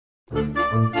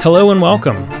Hello and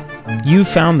welcome. You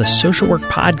found the Social Work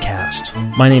Podcast.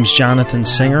 My name's Jonathan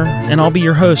Singer, and I'll be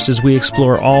your host as we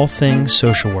explore all things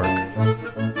social work.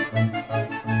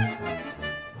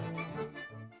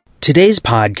 Today's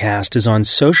podcast is on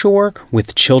social work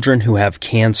with children who have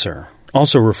cancer,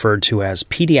 also referred to as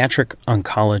Pediatric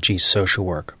Oncology social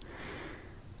work.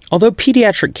 Although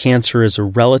pediatric cancer is a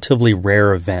relatively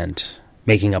rare event,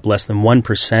 making up less than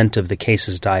 1% of the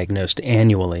cases diagnosed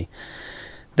annually,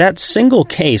 that single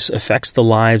case affects the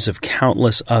lives of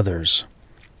countless others.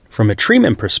 From a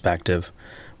treatment perspective,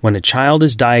 when a child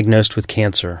is diagnosed with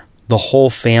cancer, the whole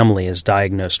family is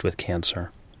diagnosed with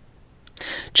cancer.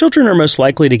 Children are most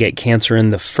likely to get cancer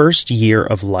in the first year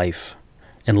of life,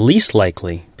 and least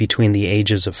likely between the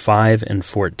ages of 5 and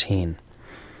 14.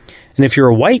 And if you're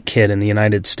a white kid in the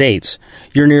United States,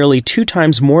 you're nearly 2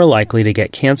 times more likely to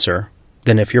get cancer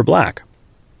than if you're black.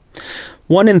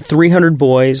 1 in 300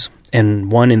 boys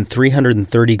and 1 in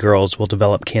 330 girls will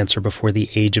develop cancer before the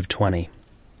age of 20.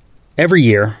 Every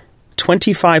year,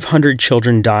 2,500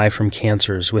 children die from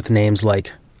cancers with names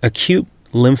like Acute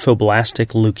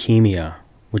Lymphoblastic Lukemia,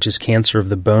 which is cancer of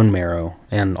the bone marrow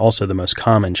and also the most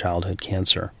common childhood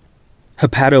cancer.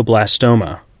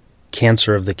 Hepatoblastoma,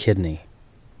 cancer of the kidney.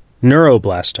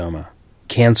 Neuroblastoma,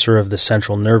 cancer of the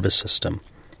central nervous system.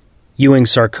 Ewings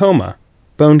sarcoma,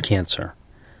 bone cancer.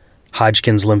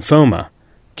 Hodgkin's lymphoma,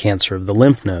 cancer of the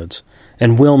lymph nodes,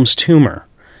 and Wilms tumor,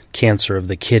 cancer of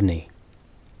the kidney.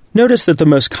 Notice that the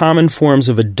most common forms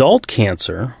of adult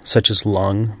cancer, such as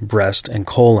lung, breast, and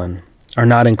colon, are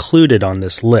not included on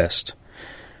this list.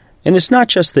 And it's not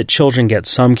just that children get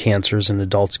some cancers and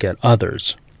adults get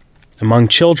others. Among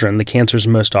children, the cancers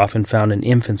most often found in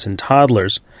infants and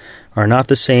toddlers are not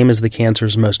the same as the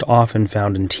cancers most often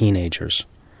found in teenagers.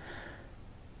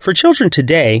 For children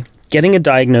today, getting a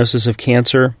diagnosis of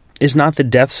cancer is not the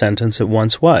death sentence it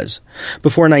once was.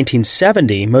 Before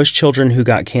 1970, most children who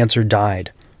got cancer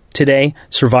died. Today,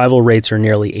 survival rates are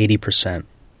nearly 80%.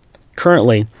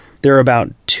 Currently, there are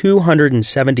about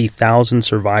 270,000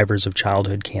 survivors of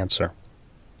childhood cancer.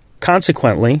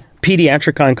 Consequently,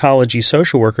 pediatric oncology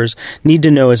social workers need to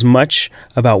know as much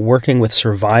about working with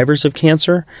survivors of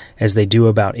cancer as they do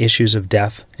about issues of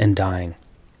death and dying.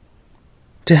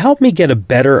 To help me get a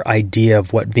better idea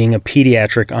of what being a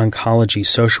pediatric oncology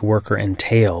social worker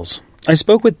entails, I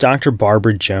spoke with Dr.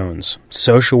 Barbara Jones,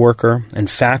 social worker and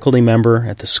faculty member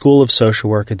at the School of Social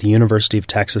Work at the University of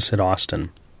Texas at Austin.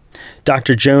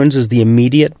 Dr. Jones is the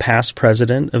immediate past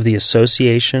president of the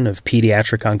Association of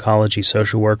Pediatric Oncology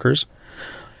Social Workers.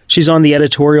 She's on the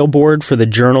editorial board for the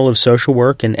Journal of Social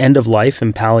Work and End-of-Life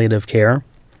and Palliative Care,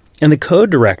 and the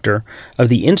co-director of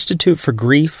the Institute for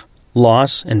Grief,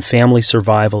 Loss, and Family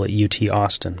Survival at UT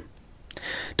Austin.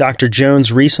 Dr.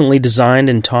 Jones recently designed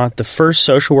and taught the first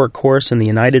social work course in the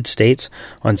United States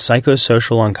on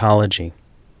psychosocial oncology.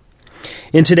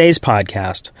 In today's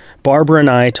podcast, Barbara and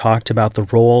I talked about the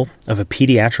role of a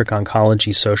pediatric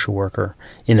oncology social worker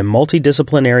in a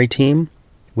multidisciplinary team,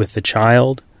 with the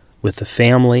child, with the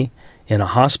family, in a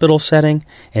hospital setting,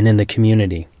 and in the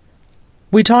community.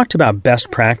 We talked about best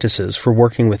practices for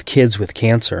working with kids with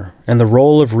cancer and the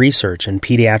role of research in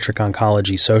pediatric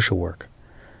oncology social work.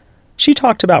 She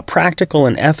talked about practical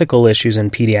and ethical issues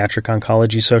in pediatric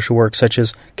oncology social work such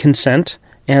as consent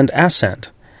and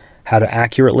assent, how to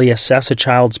accurately assess a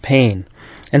child's pain,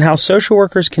 and how social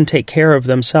workers can take care of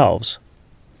themselves.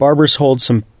 Barbara's told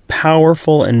some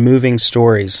powerful and moving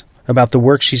stories about the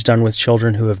work she's done with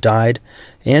children who have died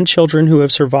and children who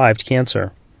have survived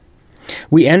cancer.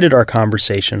 We ended our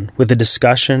conversation with a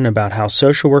discussion about how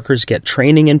social workers get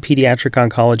training in pediatric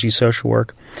oncology social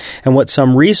work and what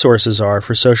some resources are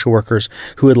for social workers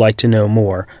who would like to know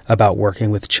more about working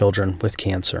with children with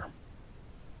cancer.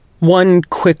 One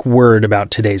quick word about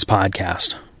today's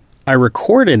podcast. I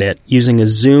recorded it using a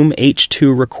Zoom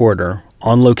H2 recorder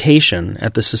on location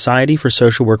at the Society for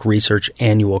Social Work Research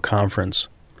annual conference.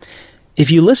 If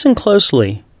you listen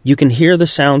closely, you can hear the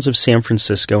sounds of San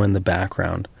Francisco in the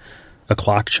background. A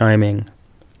clock chiming,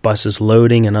 buses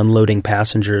loading and unloading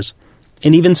passengers,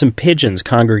 and even some pigeons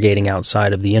congregating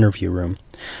outside of the interview room.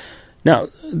 Now,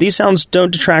 these sounds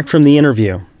don't detract from the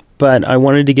interview, but I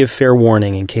wanted to give fair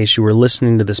warning in case you were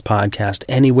listening to this podcast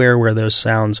anywhere where those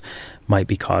sounds might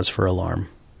be cause for alarm.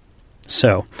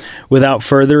 So, without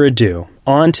further ado,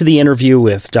 on to the interview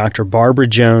with Dr. Barbara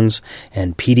Jones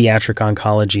and Pediatric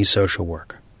Oncology Social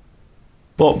Work.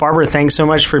 Well, Barbara, thanks so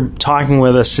much for talking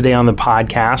with us today on the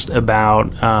podcast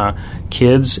about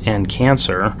kids and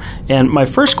cancer. And my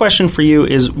first question for you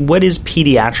is, what is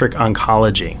pediatric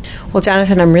oncology? Well,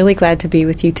 Jonathan, I'm really glad to be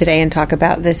with you today and talk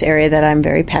about this area that I'm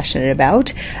very passionate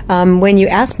about. When you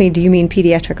ask me, do you mean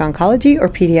pediatric oncology or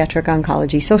pediatric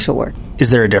oncology social work?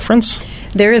 Is there a difference?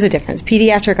 There is a difference.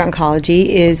 Pediatric oncology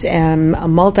is a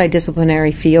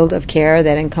multidisciplinary field of care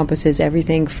that encompasses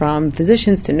everything from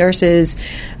physicians to nurses,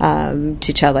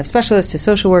 to child life specialists, to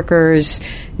social workers,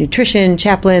 nutrition,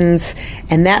 chaplains,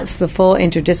 and that's the full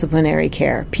interdisciplinary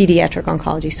care. Pediatric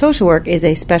oncology social work is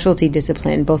a specialty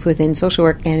discipline, both within social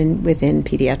work and within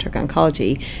pediatric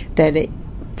oncology, that it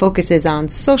focuses on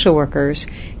social workers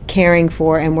caring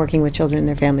for and working with children and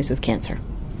their families with cancer.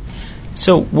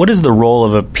 So what is the role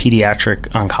of a pediatric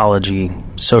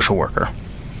oncology social worker?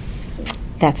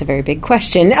 That's a very big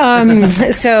question.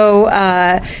 Pediatric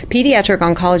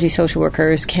oncology social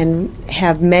workers can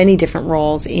have many different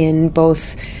roles in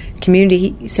both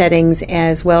community settings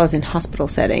as well as in hospital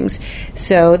settings.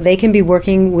 So they can be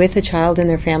working with a child and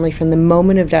their family from the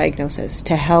moment of diagnosis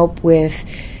to help with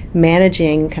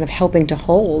managing, kind of helping to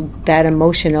hold that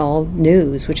emotional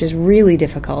news, which is really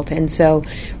difficult. And so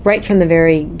right from the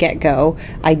very get-go,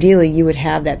 ideally you would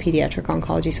have that pediatric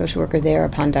oncology social worker there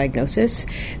upon diagnosis.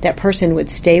 That person would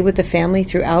stay with the family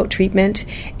throughout treatment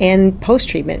and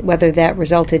post-treatment, whether that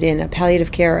resulted in a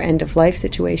palliative care or end-of-life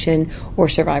situation or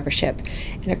survivorship.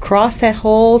 And across that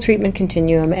whole treatment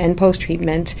continuum and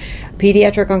post-treatment,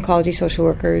 pediatric oncology social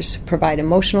workers provide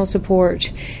emotional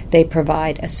support, they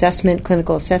provide assessment,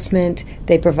 clinical assessment,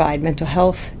 they provide mental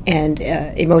health and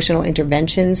emotional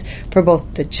interventions for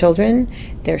both the children,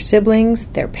 their siblings,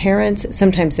 their parents,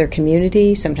 sometimes their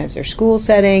community, sometimes their school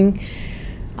setting.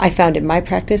 I found in my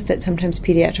practice that sometimes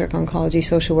pediatric oncology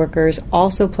social workers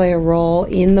also play a role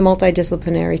in the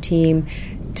multidisciplinary team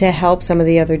to help some of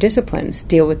the other disciplines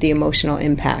deal with the emotional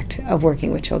impact of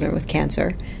working with children with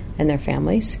cancer and their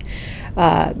families.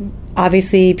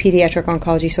 Obviously, pediatric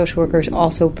oncology social workers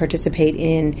also participate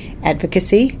in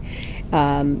advocacy.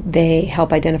 They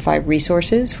help identify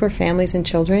resources for families and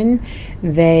children.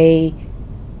 They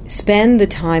spend the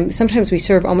time, sometimes we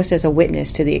serve almost as a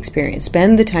witness to the experience,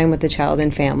 spend the time with the child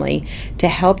and family to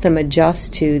help them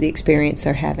adjust to the experience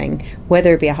they're having,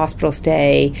 whether it be a hospital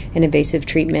stay, an invasive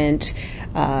treatment,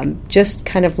 just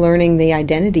kind of learning the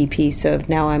identity piece of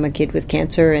now I'm a kid with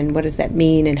cancer and what does that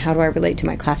mean and how do I relate to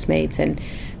my classmates. And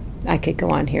I could go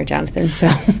on here, Jonathan, so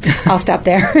I'll stop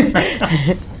there.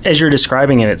 As you're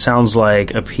describing it, it sounds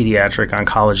like a pediatric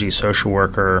oncology social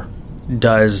worker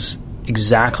does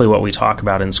exactly what we talk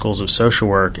about in schools of social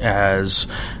work as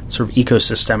sort of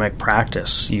ecosystemic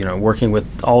practice, working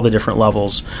with all the different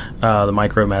levels, the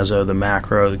micro, meso, the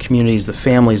macro, the communities, the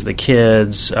families, the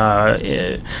kids,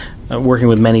 working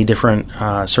with many different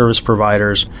service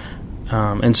providers.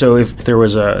 And so if there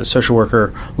was a social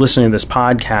worker listening to this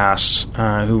podcast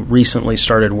who recently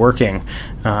started working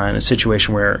in a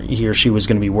situation where he or she was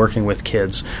going to be working with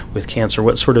kids with cancer,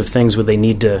 what sort of things would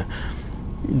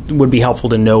be helpful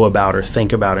to know about or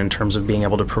think about in terms of being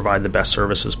able to provide the best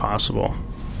services possible?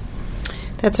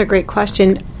 That's a great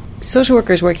question. Social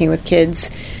workers working with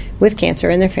kids with cancer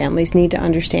and their families need to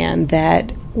understand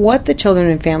that what the children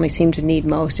and families seem to need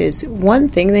most is, one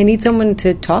thing, they need someone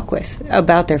to talk with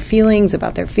about their feelings,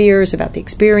 about their fears, about the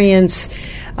experience.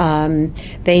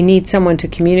 They need someone to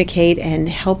communicate and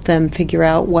help them figure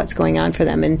out what's going on for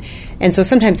them. And so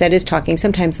sometimes that is talking.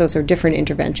 Sometimes those are different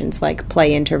interventions, like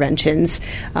play interventions.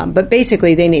 But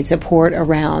basically, they need support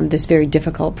around this very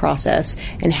difficult process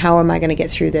and how am I going to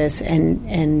get through this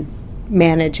and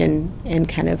manage and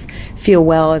kind of feel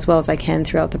well as I can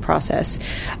throughout the process.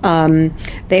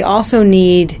 They also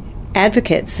need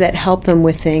advocates that help them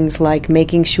with things like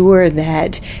making sure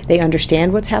that they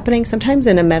understand what's happening. Sometimes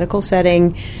in a medical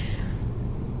setting,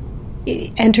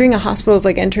 entering a hospital is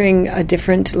like entering a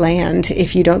different land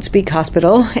if you don't speak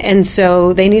hospital. And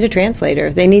so they need a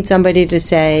translator. They need somebody to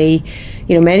say,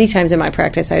 many times in my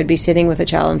practice, I would be sitting with a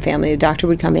child and family. The doctor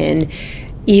would come in.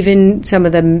 Even some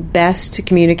of the best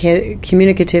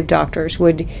communicative doctors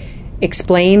would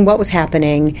explain what was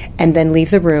happening and then leave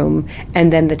the room,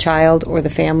 and then the child or the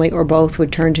family or both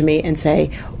would turn to me and say,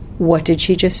 "What did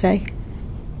she just say?"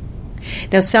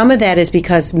 Now, some of that is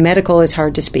because medical is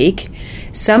hard to speak.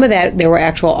 Some of that, there were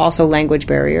also language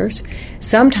barriers.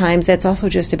 Sometimes that's also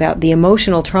just about the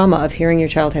emotional trauma of hearing your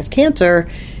child has cancer.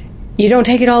 you don't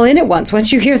take it all in at once.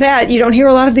 Once you hear that, you don't hear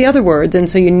a lot of the other words. And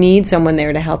so you need someone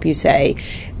there to help you say,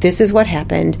 this is what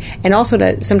happened. And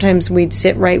also sometimes we'd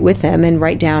sit right with them and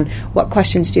write down, what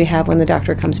questions do you have when the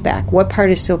doctor comes back? What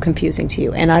part is still confusing to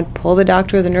you? And I'd pull the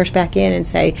doctor or the nurse back in and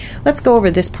say, let's go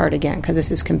over this part again because this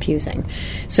is confusing.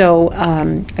 So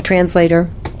a translator,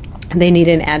 they need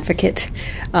an advocate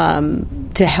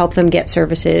to help them get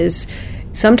services.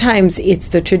 Sometimes it's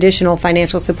the traditional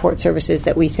financial support services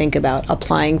that we think about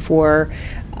applying for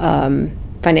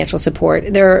financial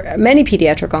support. There are many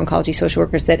pediatric oncology social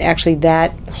workers that actually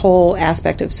that whole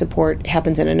aspect of support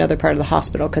happens in another part of the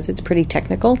hospital because it's pretty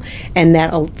technical, and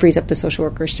that frees up the social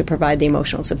workers to provide the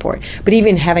emotional support. But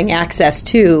even having access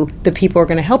to the people who are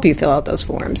going to help you fill out those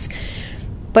forms.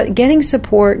 But getting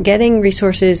support, getting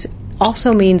resources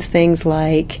also means things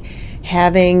like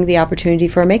having the opportunity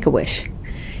for a Make-A-Wish,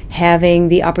 having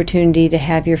the opportunity to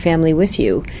have your family with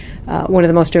you. One of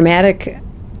the most dramatic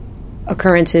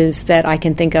occurrences that I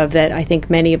can think of that I think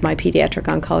many of my pediatric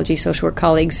oncology social work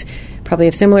colleagues probably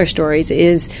have similar stories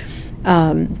is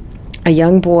a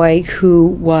young boy who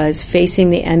was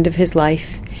facing the end of his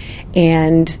life,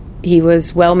 and he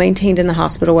was well maintained in the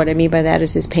hospital. What I mean by that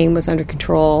is his pain was under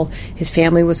control, his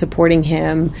family was supporting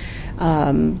him,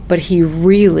 but he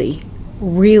really,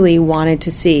 really wanted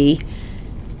to see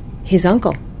his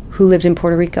uncle who lived in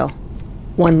Puerto Rico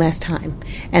one last time.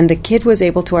 And the kid was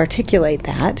able to articulate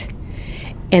that,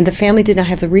 and the family did not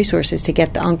have the resources to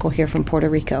get the uncle here from Puerto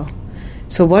Rico.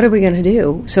 So what are we going to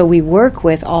do? So we work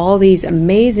with all these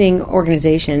amazing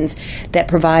organizations that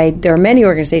provide, there are many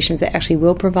organizations that actually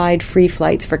will provide free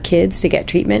flights for kids to get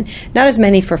treatment. Not as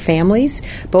many for families,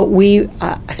 but we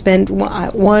spent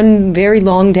one very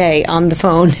long day on the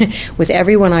phone with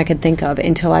everyone I could think of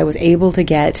until I was able to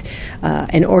get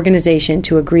an organization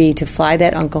to agree to fly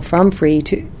that uncle for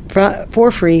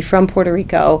free from Puerto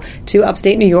Rico to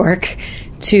upstate New York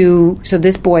so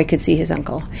this boy could see his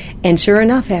uncle. And sure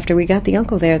enough, after we got the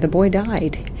uncle there, the boy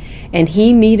died. And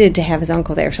he needed to have his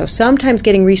uncle there. So sometimes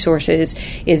getting resources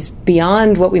is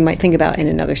beyond what we might think about in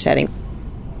another setting.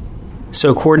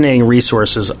 So coordinating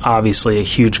resources, obviously a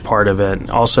huge part of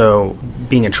it. Also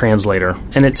being a translator.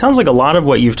 And it sounds like a lot of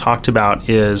what you've talked about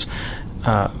is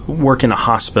work in a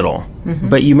hospital. Mm-hmm.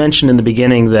 But you mentioned in the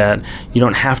beginning that you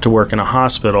don't have to work in a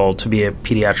hospital to be a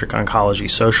pediatric oncology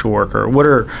social worker. What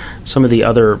are some of the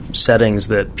other settings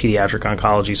that pediatric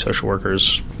oncology social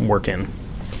workers work in?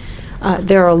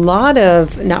 There are a lot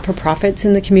of not-for-profits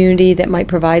in the community that might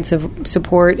provide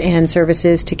support and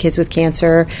services to kids with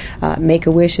cancer.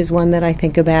 Make-A-Wish is one that I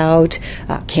think about.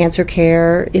 Cancer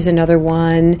Care is another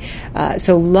one.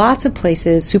 So lots of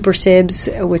places. Super Sibs,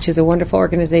 which is a wonderful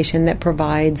organization that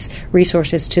provides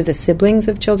resources to the siblings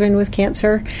of children with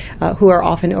cancer, who are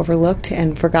often overlooked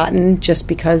and forgotten just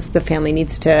because the family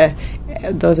needs to.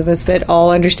 Those of us that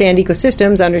all understand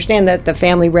ecosystems understand that the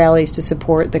family rallies to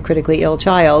support the critically ill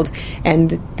child,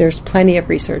 and there's plenty of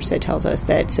research that tells us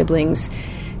that siblings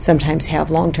sometimes have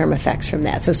long-term effects from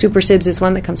that. So Super Sibs is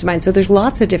one that comes to mind. So there's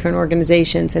lots of different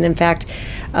organizations, and in fact,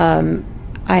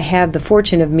 I have the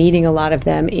fortune of meeting a lot of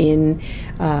them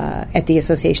at the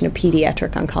Association of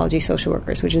Pediatric Oncology Social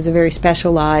Workers, which is a very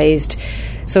specialized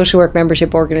social work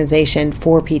membership organization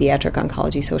for pediatric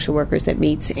oncology social workers that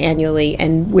meets annually,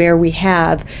 and where we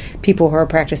have people who are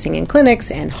practicing in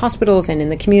clinics and hospitals and in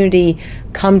the community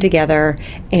come together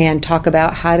and talk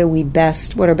about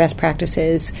what are best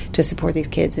practices to support these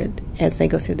kids as they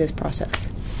go through this process.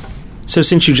 So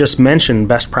since you just mentioned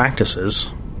best practices,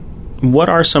 what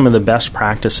are some of the best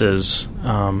practices,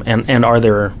 and are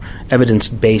there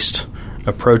evidence-based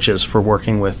approaches for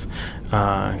working with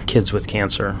kids with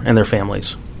cancer and their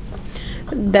families?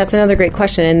 That's another great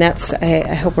question, and that's,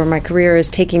 I hope, where my career is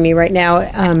taking me right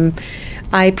now.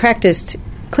 I practiced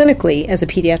clinically as a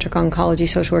pediatric oncology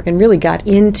social worker and really got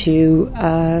into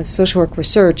social work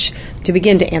research to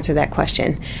begin to answer that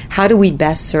question. How do we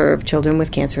best serve children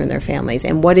with cancer and their families,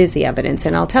 and what is the evidence?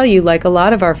 And I'll tell you, like a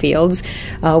lot of our fields,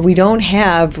 we don't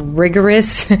have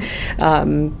rigorous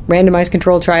randomized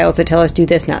controlled trials that tell us do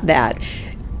this, not that.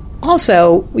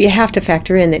 Also, you have to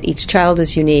factor in that each child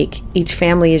is unique, each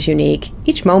family is unique,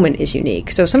 each moment is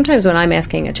unique. So sometimes when I'm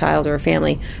asking a child or a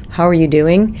family, how are you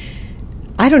doing?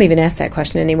 I don't even ask that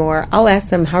question anymore. I'll ask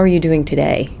them, how are you doing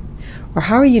today? Or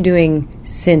how are you doing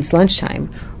since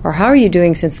lunchtime? Or how are you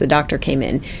doing since the doctor came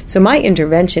in? So my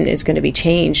intervention is going to be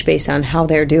changed based on how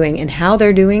they're doing, and how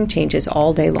they're doing changes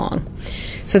all day long.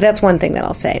 So that's one thing that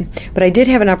I'll say. But I did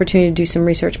have an opportunity to do some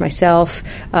research myself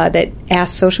that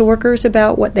asked social workers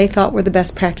about what they thought were the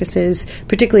best practices,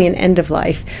 particularly in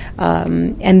end-of-life.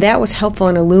 And that was helpful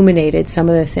and illuminated some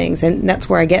of the things. And that's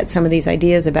where I get some of these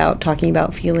ideas about talking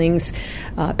about feelings.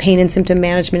 Pain and symptom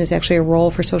management is actually a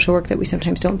role for social work that we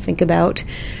sometimes don't think about.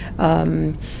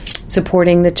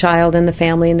 Supporting the child and the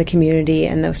family and the community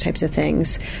and those types of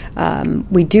things.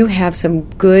 We do have some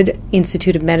good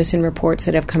Institute of Medicine reports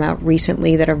that have come out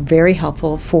recently that are very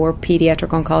helpful for pediatric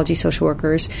oncology social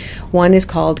workers. One is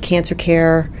called Cancer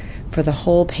Care for the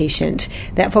Whole Patient.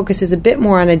 That focuses a bit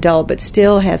more on adult, but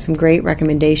still has some great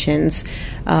recommendations.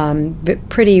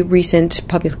 Pretty recent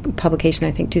publication,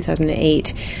 I think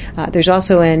 2008. There's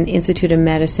also an Institute of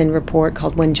Medicine report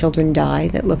called When Children Die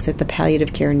that looks at the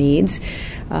palliative care needs.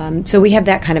 So we have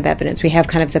that kind of evidence. We have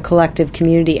kind of the collective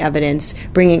community evidence,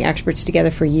 bringing experts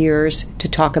together for years to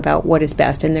talk about what is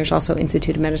best. And there's also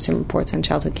Institute of Medicine reports on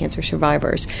childhood cancer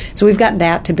survivors. So we've got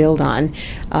that to build on.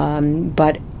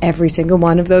 But every single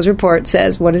one of those reports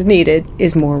says what is needed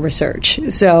is more research.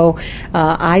 So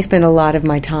I spend a lot of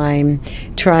my time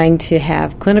trying to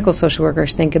have clinical social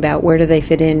workers think about where do they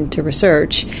fit into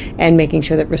research and making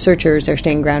sure that researchers are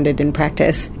staying grounded in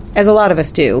practice, as a lot of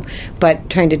us do, but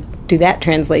trying to do that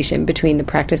translation between the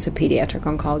practice of pediatric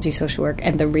oncology social work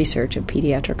and the research of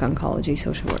pediatric oncology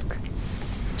social work.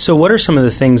 So what are some of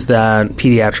the things that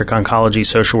pediatric oncology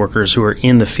social workers who are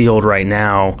in the field right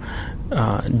now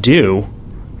do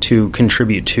to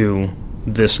contribute to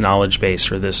this knowledge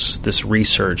base or this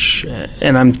research?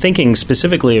 And I'm thinking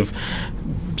specifically of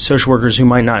social workers who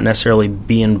might not necessarily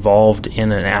be involved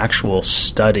in an actual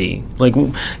study. Like,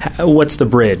 what's the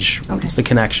bridge? Okay. What's the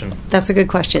connection? That's a good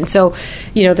question. So,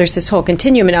 there's this whole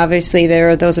continuum, and obviously there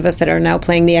are those of us that are now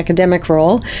playing the academic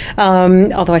role,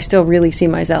 although I still really see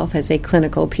myself as a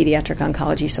clinical pediatric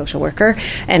oncology social worker,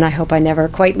 and I hope I never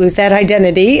quite lose that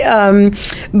identity.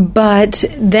 But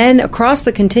then across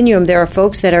the continuum, there are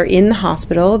folks that are in the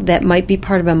hospital that might be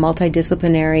part of a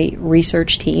multidisciplinary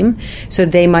research team, so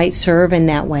they might serve in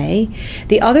that way.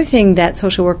 The other thing that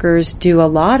social workers do a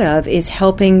lot of is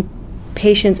helping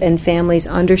patients and families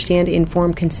understand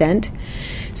informed consent.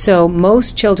 So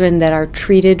most children that are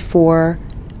treated for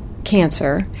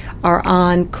cancer are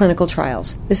on clinical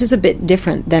trials. This is a bit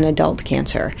different than adult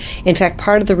cancer. In fact,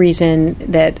 part of the reason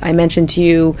that I mentioned to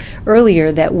you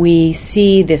earlier that we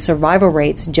see the survival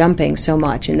rates jumping so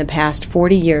much in the past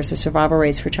 40 years, the survival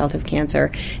rates for childhood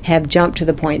cancer have jumped to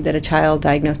the point that a child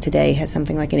diagnosed today has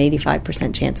something like an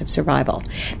 85% chance of survival.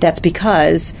 That's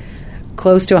because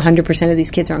close to 100% of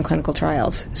these kids are on clinical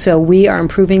trials. So we are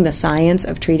improving the science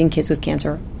of treating kids with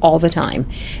cancer all the time.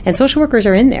 And social workers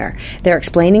are in there. They're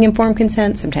explaining informed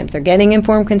consent. Sometimes they're getting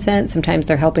informed consent. Sometimes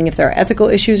they're helping if there are ethical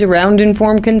issues around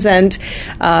informed consent.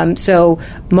 So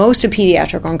most of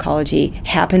pediatric oncology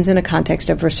happens in a context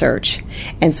of research.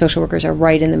 And social workers are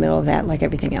right in the middle of that like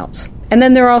everything else. And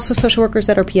then there are also social workers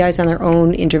that are PIs on their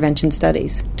own intervention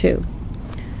studies, too.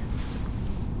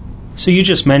 So you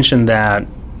just mentioned that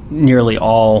nearly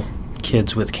all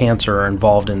kids with cancer are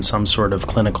involved in some sort of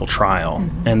clinical trial,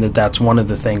 and that's one of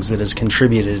the things that has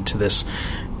contributed to this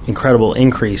incredible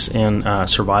increase in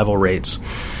survival rates.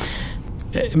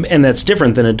 And that's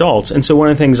different than adults. And so one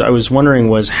of the things I was wondering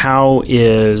was, how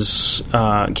is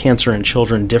cancer in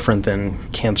children different than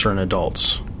cancer in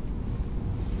adults?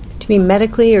 Do you mean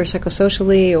medically or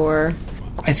psychosocially or?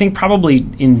 I think probably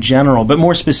in general, but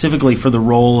more specifically for the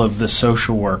role of the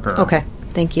social worker. Okay.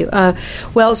 Thank you.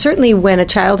 Well, certainly when a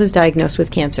child is diagnosed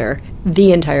with cancer,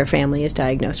 the entire family is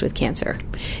diagnosed with cancer.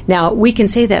 Now, we can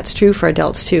say that's true for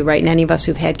adults too, right? And any of us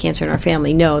who've had cancer in our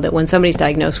family know that when somebody's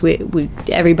diagnosed,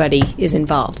 everybody is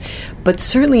involved. But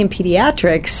certainly in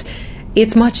pediatrics,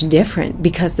 it's much different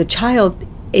because the child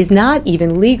is not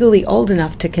even legally old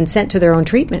enough to consent to their own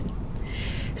treatment.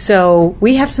 So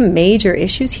we have some major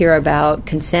issues here about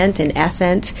consent and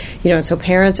assent. So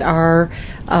parents are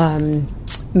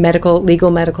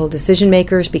legal medical decision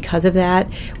makers because of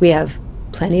that. We have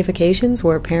plenty of occasions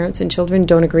where parents and children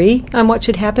don't agree on what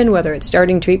should happen, whether it's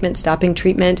starting treatment, stopping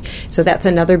treatment. So that's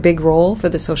another big role for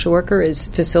the social worker, is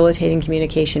facilitating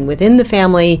communication within the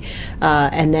family,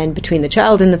 and then between the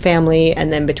child and the family,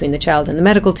 and then between the child and the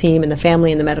medical team, and the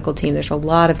family and the medical team. There's a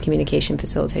lot of communication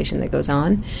facilitation that goes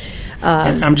on.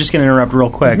 And I'm just going to interrupt real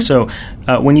quick. So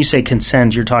when you say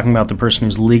consent, you're talking about the person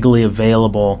who's legally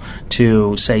available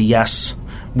to say yes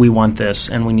we want this.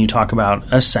 And when you talk about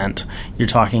assent, you're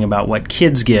talking about what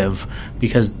kids give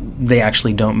because they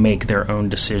actually don't make their own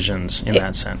decisions in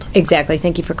that sense. Exactly.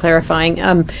 Thank you for clarifying.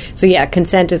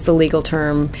 Consent is the legal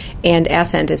term, and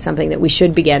assent is something that we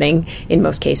should be getting in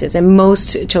most cases. And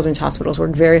most children's hospitals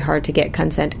work very hard to get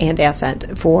consent and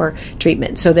assent for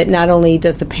treatment, so that not only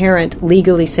does the parent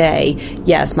legally say,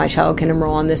 yes, my child can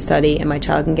enroll in this study and my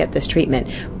child can get this treatment,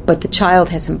 but the child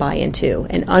has some buy-in too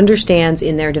and understands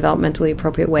in their developmentally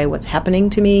appropriate way what's happening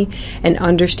to me and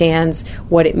understands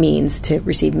what it means to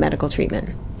receive medical treatment.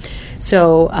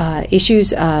 So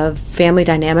issues of family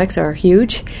dynamics are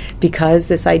huge because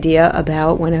this idea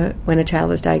about when a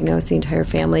child is diagnosed, the entire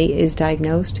family is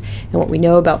diagnosed. And what we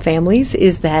know about families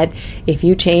is that if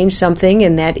you change something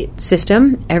in that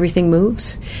system, everything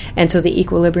moves. And so the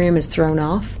equilibrium is thrown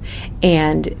off.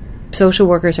 And social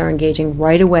workers are engaging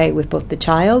right away with both the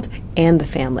child and the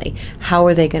family. How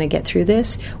are they going to get through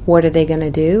this? What are they going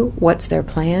to do? What's their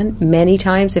plan? Many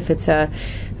times, if it's a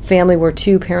family where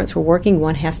two parents were working,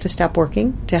 one has to stop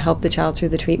working to help the child through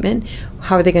the treatment.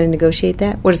 How are they going to negotiate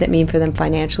that? What does that mean for them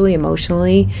financially,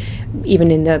 emotionally,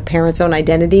 even in the parent's own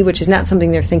identity, which is not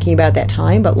something they're thinking about at that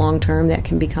time, but long term that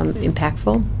can become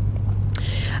impactful.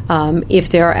 If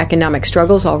there are economic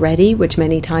struggles already, which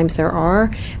many times there are,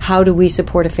 how do we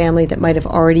support a family that might have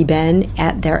already been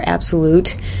at their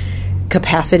absolute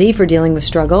capacity for dealing with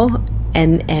struggle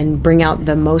and bring out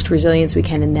the most resilience we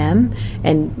can in them?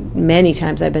 And many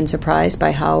times I've been surprised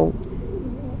by how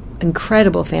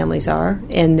incredible families are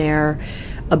in their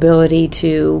ability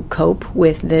to cope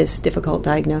with this difficult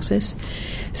diagnosis.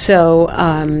 So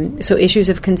issues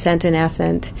of consent and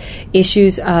assent,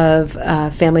 issues of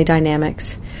family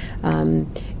dynamics,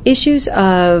 issues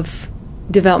of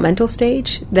developmental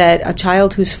stage, that a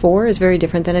child who's 4 is very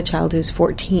different than a child who's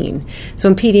 14. So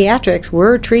in pediatrics,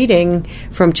 we're treating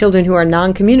from children who are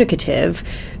non-communicative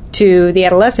to the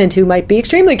adolescent who might be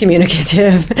extremely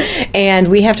communicative. And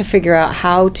we have to figure out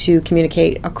how to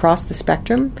communicate across the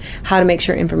spectrum, how to make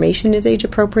sure information is age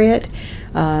appropriate.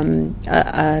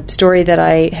 A story that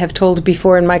I have told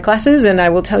before in my classes, and I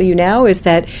will tell you now, is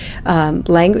that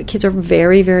kids are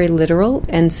very, very literal.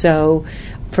 And so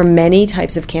for many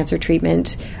types of cancer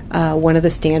treatment, one of the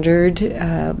standard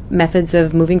methods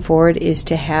of moving forward is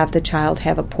to have the child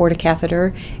have a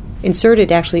portacatheter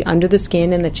inserted actually under the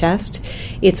skin in the chest.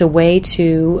 It's a way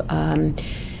to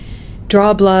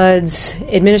draw bloods,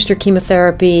 administer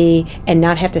chemotherapy, and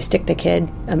not have to stick the kid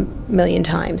a million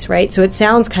times, right? So it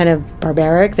sounds kind of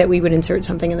barbaric that we would insert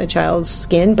something in the child's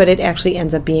skin, but it actually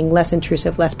ends up being less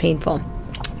intrusive, less painful.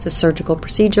 It's a surgical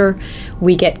procedure.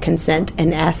 We get consent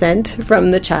and assent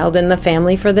from the child and the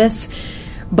family for this.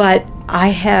 But I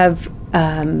have,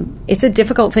 it's a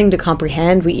difficult thing to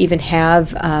comprehend. We even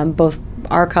have both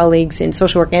our colleagues in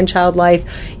social work and child life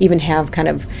even have kind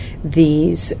of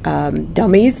these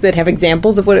dummies that have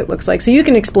examples of what it looks like. So you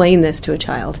can explain this to a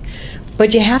child.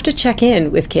 But you have to check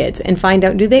in with kids and find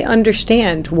out, do they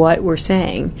understand what we're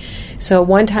saying? So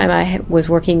one time I was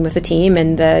working with a team,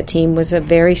 and the team was a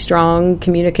very strong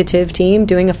communicative team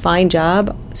doing a fine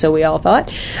job, so we all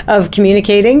thought, of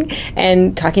communicating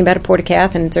and talking about a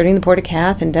portacath and inserting the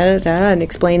portacath and da-da-da and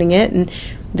explaining it. And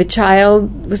the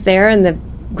child was there, and the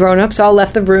grown-ups all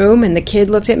left the room, and the kid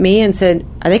looked at me and said,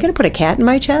 "Are they going to put a cat in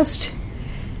my chest?"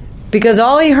 Because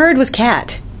all he heard was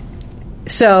cat.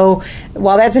 So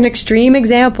while that's an extreme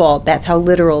example, that's how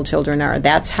literal children are.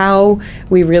 That's how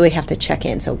we really have to check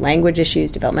in. So language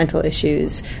issues, developmental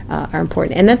issues are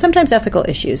important. And then sometimes ethical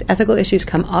issues. Ethical issues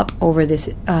come up over this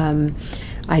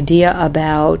idea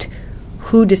about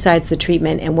who decides the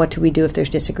treatment and what do we do if there's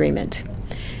disagreement.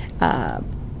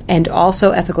 And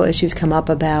also ethical issues come up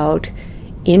about,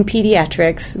 in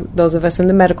pediatrics, those of us in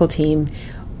the medical team,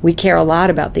 we care a lot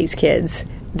about these kids.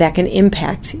 That can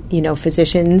impact,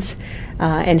 physicians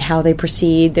and how they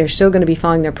proceed. They're still going to be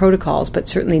following their protocols, but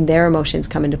certainly their emotions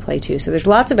come into play too. So there's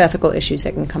lots of ethical issues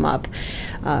that can come up.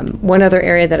 One other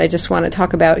area that I just want to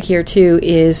talk about here too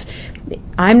is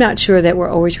I'm not sure that we're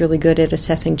always really good at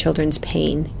assessing children's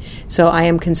pain. So I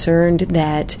am concerned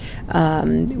that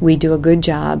we do a good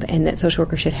job and that social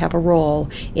workers should have a role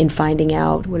in finding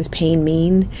out, what does pain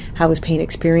mean? How is pain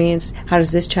experienced? How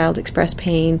does this child express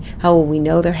pain? How will we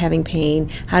know they're having pain?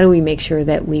 How do we make sure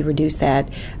that we reduce that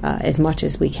as much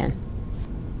as we can?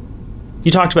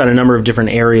 You talked about a number of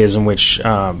different areas in which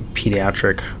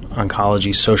pediatric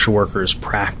oncology social workers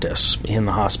practice in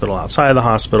the hospital, outside of the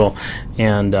hospital,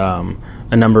 and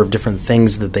a number of different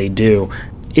things that they do.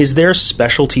 Is there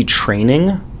specialty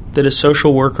training that a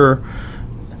social worker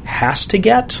has to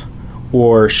get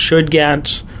or should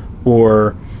get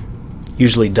or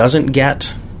usually doesn't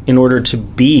get in order to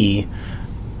be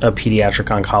a pediatric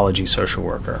oncology social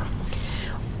worker?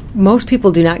 Most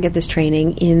people do not get this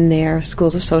training in their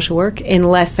schools of social work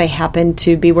unless they happen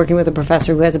to be working with a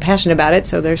professor who has a passion about it.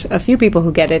 So there's a few people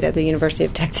who get it at the University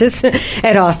of Texas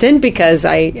at Austin, because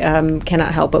I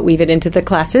cannot help but weave it into the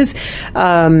classes.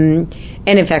 And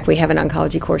in fact, we have an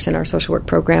oncology course in our social work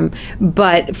program.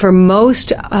 But for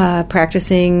most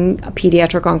practicing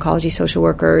pediatric oncology social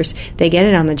workers, they get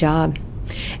it on the job.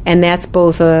 And that's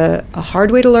both a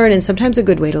hard way to learn and sometimes a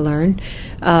good way to learn.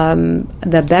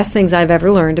 The best things I've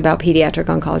ever learned about pediatric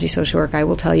oncology social work, I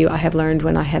will tell you, I have learned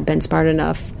when I have been smart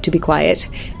enough to be quiet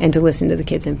and to listen to the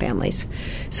kids and families.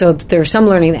 So there's some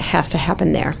learning that has to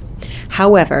happen there.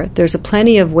 However, there's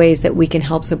plenty of ways that we can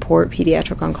help support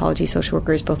pediatric oncology social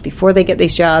workers both before they get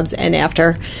these jobs and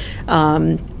after.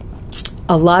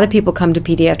 A lot of people come to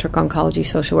pediatric oncology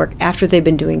social work after they've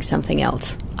been doing something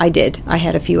else. I did. I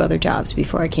had a few other jobs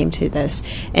before I came to this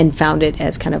and found it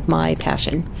as kind of my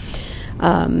passion.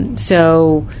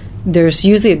 So there's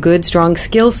usually a good, strong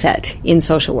skill set in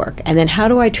social work. And then how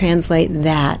do I translate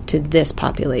that to this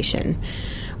population?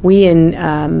 We in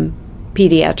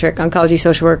pediatric oncology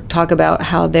social work talk about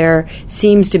how there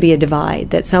seems to be a divide,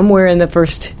 that somewhere in the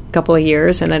first couple of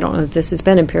years, and I don't know if this has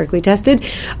been empirically tested,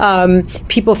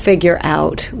 people figure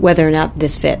out whether or not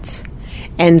this fits.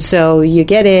 And so you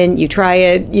get in, you try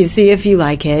it, you see if you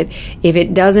like it. If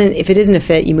it isn't a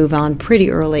fit, you move on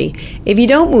pretty early. If you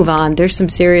don't move on, there's some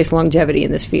serious longevity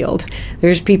in this field.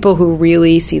 There's people who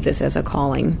really see this as a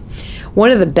calling.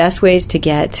 One of the best ways to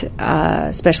get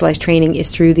specialized training is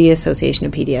through the Association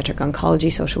of Pediatric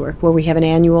Oncology Social Work, where we have an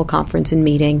annual conference and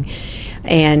meeting.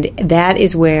 And that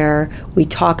is where we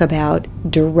talk about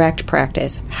direct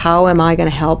practice. How am I going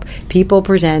to help people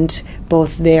present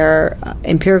both their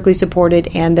empirically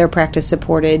supported and their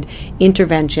practice-supported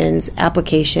interventions,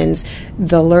 applications?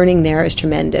 The learning there is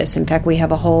tremendous. In fact, we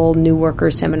have a whole new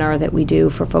workers seminar that we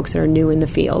do for folks that are new in the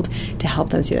field to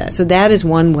help them through that. So that is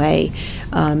one way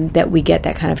that we get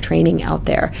that kind of training out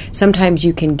there. Sometimes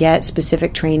you can get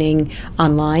specific training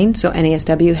online. So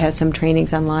NASW has some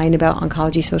trainings online about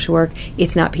oncology social work.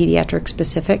 It's not pediatric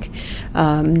specific.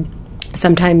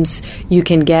 Sometimes you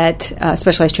can get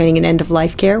specialized training in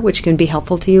end-of-life care, which can be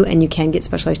helpful to you, and you can get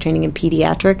specialized training in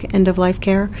pediatric end-of-life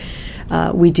care.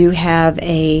 We do have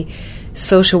a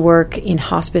social work in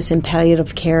hospice and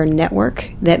palliative care network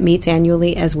that meets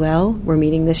annually as well. We're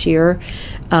meeting this year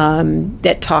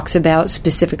that talks about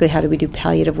specifically how do we do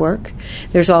palliative work.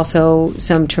 There's also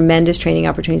some tremendous training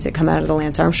opportunities that come out of the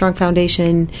Lance Armstrong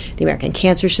Foundation, the American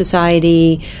Cancer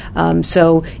Society.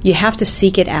 So you have to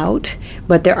seek it out,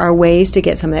 but there are ways to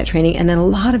get some of that training. And then a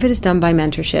lot of it is done by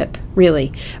mentorship,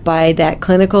 really, by that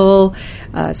clinical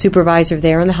supervisor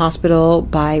there in the hospital,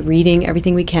 by reading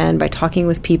everything we can, by talking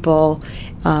with people,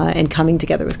 and coming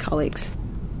together with colleagues.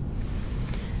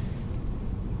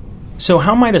 So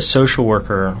how might a social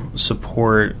worker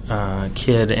support a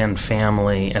kid and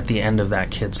family at the end of that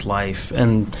kid's life?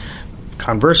 And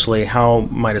conversely, how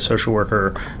might a social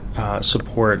worker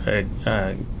support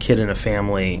a kid and a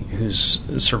family who's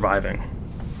surviving?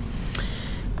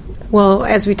 Well,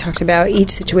 as we talked about, each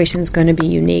situation is going to be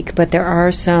unique, but there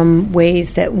are some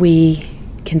ways that we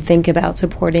can think about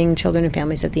supporting children and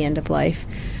families at the end of life.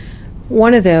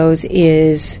 One of those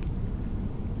is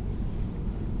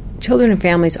children and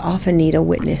families often need a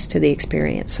witness to the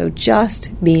experience. So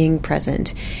just being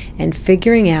present and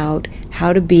figuring out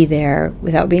how to be there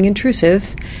without being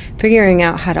intrusive, figuring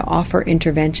out how to offer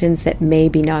interventions that may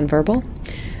be nonverbal,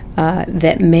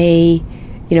 that may,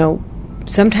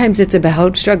 sometimes it's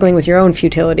about struggling with your own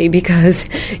futility because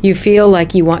you feel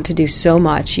like you want to do so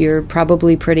much. You're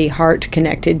probably pretty heart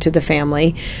connected to the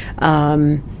family,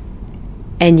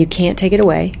 and you can't take it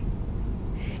away.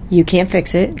 You can't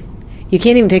fix it. You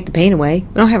can't even take the pain away.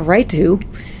 We don't have a right to.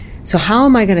 So how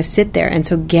am I going to sit there? And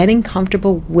so getting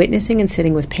comfortable witnessing and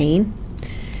sitting with pain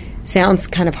sounds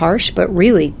kind of harsh, but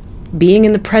really being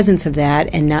in the presence of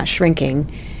that and not shrinking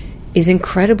is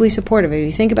incredibly supportive. If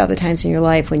you think about the times in your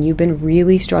life when you've been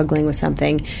really struggling with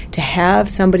something, to have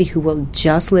somebody who will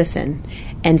just listen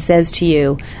and says to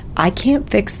you, I can't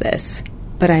fix this,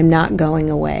 but I'm not going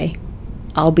away.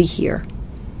 I'll be here.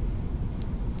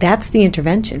 That's the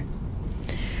intervention.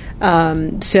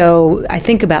 So I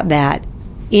think about that.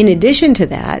 In addition to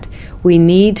that, we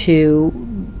need to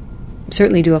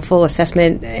certainly do a full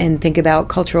assessment and think about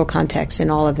cultural context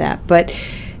and all of that. But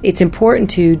it's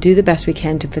important to do the best we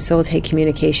can to facilitate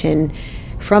communication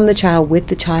from the child with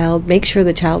the child, make sure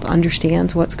the child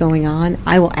understands what's going on.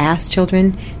 I will ask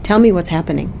children, tell me what's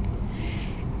happening.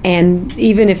 And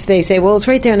even if they say, well, it's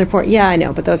right there in the report, yeah, I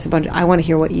know, but that's a bunch I want to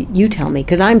hear what you tell me,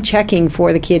 because I'm checking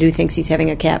for the kid who thinks he's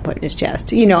having a cat put in his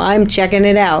chest. I'm checking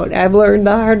it out. I've learned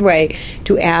the hard way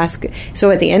to ask. So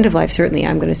at the end of life, certainly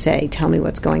I'm going to say, tell me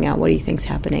what's going on. What do you think's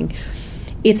happening?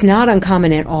 It's not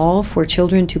uncommon at all for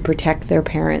children to protect their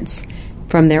parents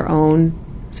from their own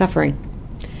suffering,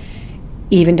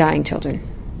 even dying children.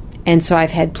 And so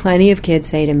I've had plenty of kids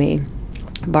say to me,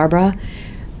 Barbara,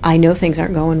 I know things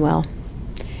aren't going well.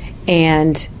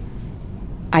 And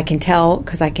I can tell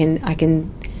because I can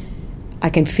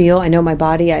feel, I know my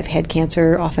body, I've had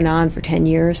cancer off and on for 10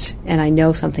 years, and I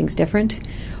know something's different.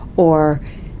 Or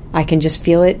I can just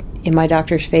feel it in my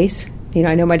doctor's face.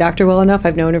 I know my doctor well enough.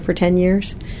 I've known her for 10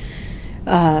 years.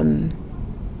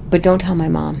 But don't tell my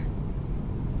mom.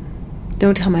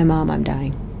 Don't tell my mom I'm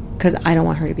dying, because I don't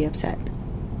want her to be upset.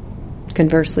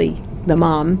 Conversely, the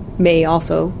mom may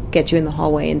also get you in the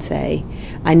hallway and say,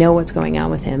 I know what's going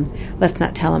on with him. Let's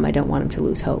not tell him I don't want him to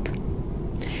lose hope.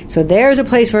 So there's a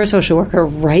place for a social worker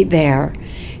right there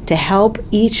to help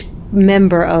each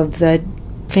member of the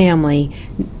family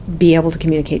be able to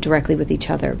communicate directly with each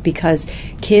other, because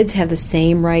kids have the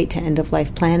same right to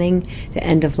end-of-life planning, to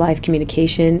end-of-life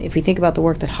communication. If we think about the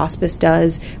work that hospice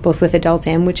does, both with adults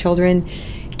and with children,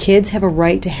 kids have a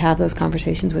right to have those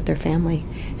conversations with their family,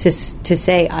 to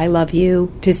say, I love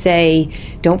you, to say,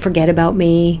 don't forget about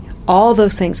me, all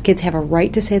those things. Kids have a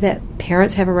right to say that.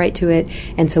 Parents have a right to it.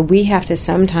 And so we have to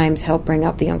sometimes help bring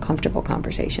up the uncomfortable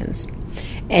conversations.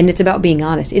 And it's about being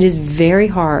honest. It is very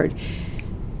hard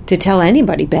to tell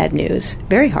anybody bad news.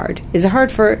 Very hard. It's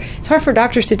hard for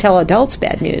doctors to tell adults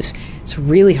bad news. It's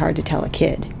really hard to tell a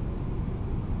kid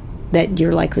that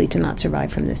you're likely to not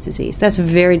survive from this disease. That's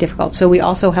very difficult. So we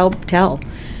also help tell.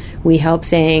 We help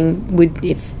saying,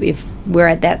 if we're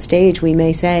at that stage, we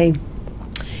may say,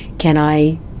 can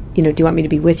I, do you want me to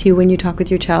be with you when you talk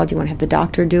with your child? Do you want to have the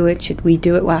doctor do it? Should we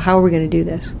do it? Well, how are we going to do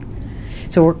this?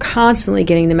 So we're constantly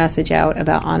getting the message out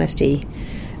about honesty.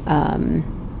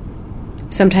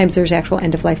 Sometimes there's actual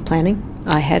end-of-life planning.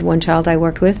 I had one child I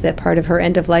worked with that part of her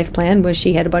end-of-life plan was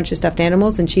she had a bunch of stuffed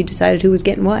animals and she decided who was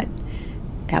getting what.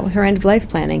 That was her end-of-life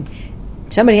planning.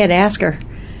 Somebody had to ask her,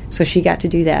 so she got to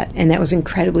do that, and that was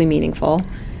incredibly meaningful.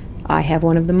 I have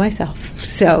one of them myself,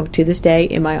 so to this day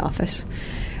in my office.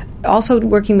 Also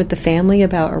working with the family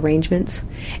about arrangements.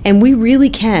 And we really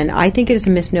can. I think it is a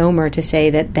misnomer to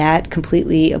say that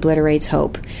completely obliterates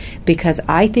hope, because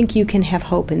I think you can have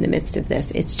hope in the midst of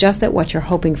this. It's just that what you're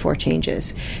hoping for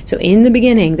changes. So in the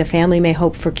beginning, the family may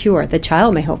hope for cure. The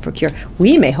child may hope for cure.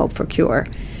 We may hope for cure.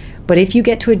 But if you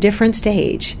get to a different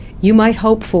stage, you might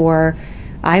hope for,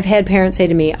 I've had parents say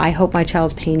to me, I hope my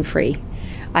child's pain-free.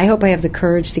 I hope I have the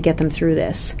courage to get them through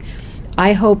this.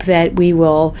 I hope that we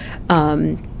will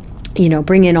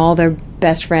bring in all their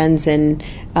best friends and,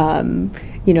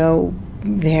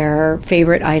 their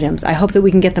favorite items. I hope that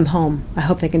we can get them home. I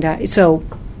hope they can die. So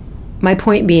my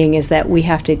point being is that we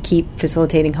have to keep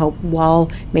facilitating hope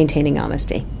while maintaining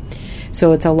honesty.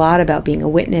 So it's a lot about being a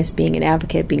witness, being an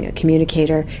advocate, being a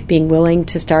communicator, being willing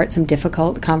to start some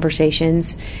difficult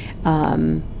conversations,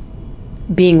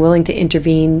 being willing to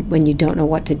intervene when you don't know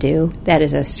what to do. That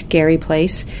is a scary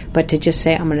place, but to just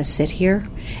say, I'm going to sit here.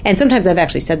 And sometimes I've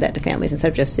actually said that to families instead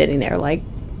of just sitting there like,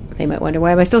 they might wonder,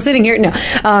 why am I still sitting here? No,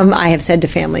 I have said to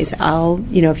families,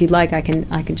 if you'd like, I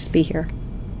can just be here.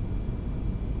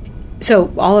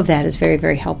 So all of that is very,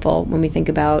 very helpful when we think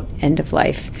about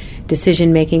end-of-life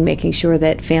decision-making, making sure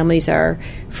that families are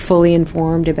fully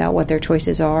informed about what their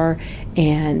choices are,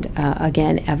 and,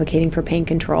 again, advocating for pain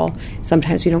control.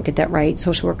 Sometimes we don't get that right.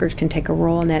 Social workers can take a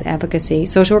role in that advocacy.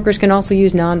 Social workers can also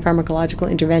use non-pharmacological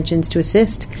interventions to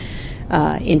assist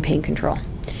in pain control.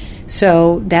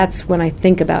 So that's when I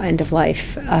think about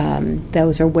end-of-life.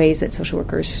 Those are ways that social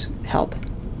workers help.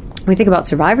 When we think about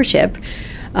survivorship,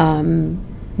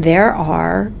 there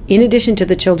are, in addition to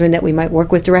the children that we might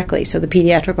work with directly, so the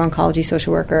pediatric oncology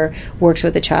social worker works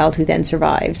with a child who then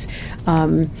survives.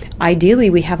 Ideally,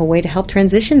 we have a way to help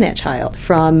transition that child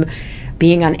from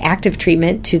being on active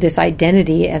treatment to this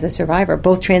identity as a survivor,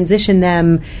 both transition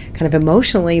them kind of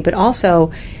emotionally, but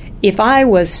also, if I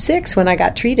was 6 when I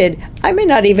got treated, I may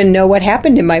not even know what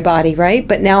happened in my body, right?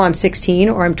 But now I'm 16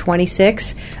 or I'm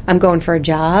 26. I'm going for a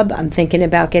job. I'm thinking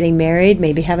about getting married,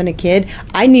 maybe having a kid.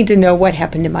 I need to know what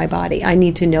happened in my body. I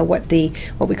need to know what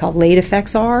we call late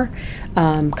effects are,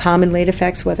 common late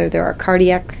effects, whether there are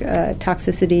cardiac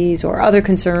toxicities or other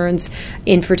concerns,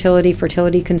 infertility,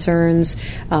 fertility concerns.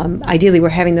 Ideally, we're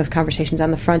having those conversations on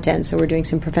the front end, so we're doing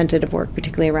some preventative work,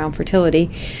 particularly around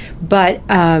fertility. But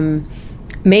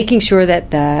making sure that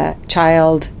the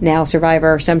child, now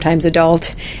survivor, sometimes adult,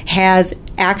 has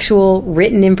actual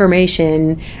written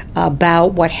information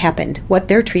about what happened, what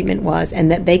their treatment was,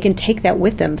 and that they can take that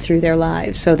with them through their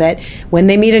lives so that when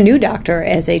they meet a new doctor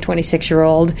as a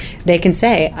 26-year-old, they can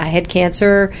say, I had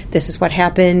cancer, this is what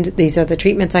happened, these are the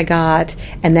treatments I got,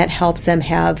 and that helps them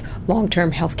have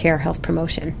long-term health care, health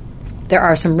promotion. There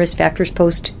are some risk factors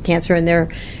post-cancer, and they're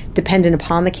dependent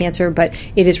upon the cancer, but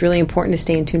it is really important to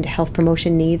stay in tune to health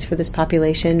promotion needs for this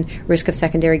population, risk of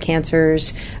secondary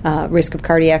cancers, risk of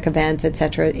cardiac events,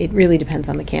 etc. It really depends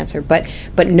on the cancer. But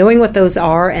knowing what those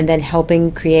are and then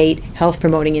helping create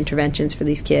health-promoting interventions for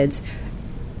these kids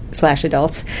 /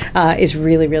 adults is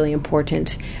really, really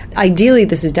important. Ideally,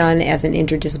 this is done as an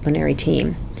interdisciplinary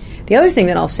team. The other thing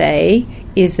that I'll say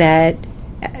is that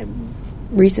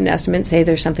recent estimates say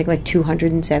there's something like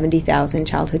 270,000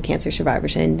 childhood cancer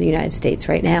survivors in the United States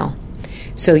right now.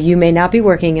 So you may not be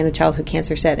working in a childhood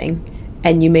cancer setting,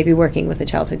 and you may be working with a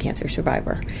childhood cancer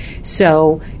survivor.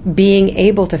 So being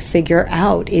able to figure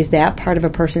out, is that part of a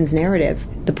person's narrative?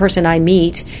 The person I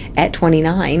meet at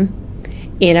 29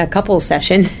 in a couples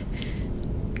session,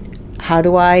 how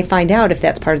do I find out if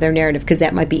that's part of their narrative? Because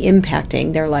that might be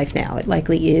impacting their life now. It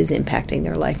likely is impacting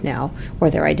their life now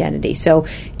or their identity. So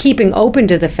keeping open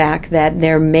to the fact that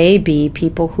there may be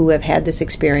people who have had this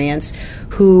experience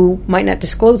who might not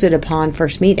disclose it upon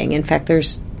first meeting. In fact,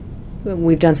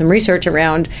 we've done some research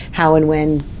around how and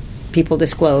when people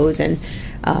disclose, and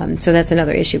so that's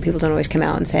another issue. People don't always come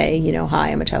out and say, hi,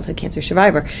 I'm a childhood cancer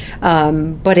survivor.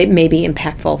 But it may be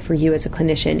impactful for you as a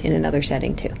clinician in another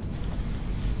setting too.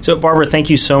 So, Barbara,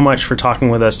 thank you so much for talking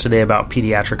with us today about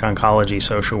pediatric oncology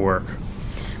social work.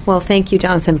 Well, thank you,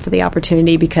 Jonathan, for the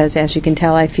opportunity, because as you can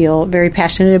tell, I feel very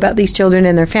passionate about these children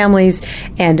and their families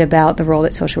and about the role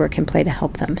that social work can play to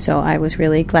help them. So I was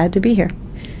really glad to be here.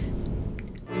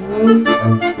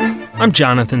 I'm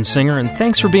Jonathan Singer, and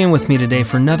thanks for being with me today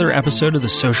for another episode of the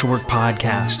Social Work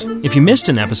Podcast. If you missed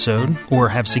an episode or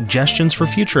have suggestions for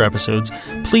future episodes,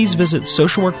 please visit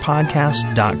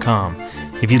socialworkpodcast.com.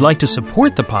 If you'd like to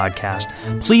support the podcast,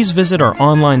 please visit our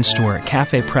online store at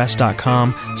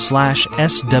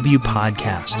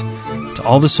cafepress.com/swpodcast. To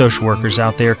all the social workers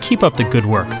out there, keep up the good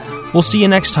work. We'll see you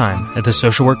next time at the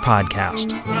Social Work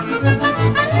Podcast.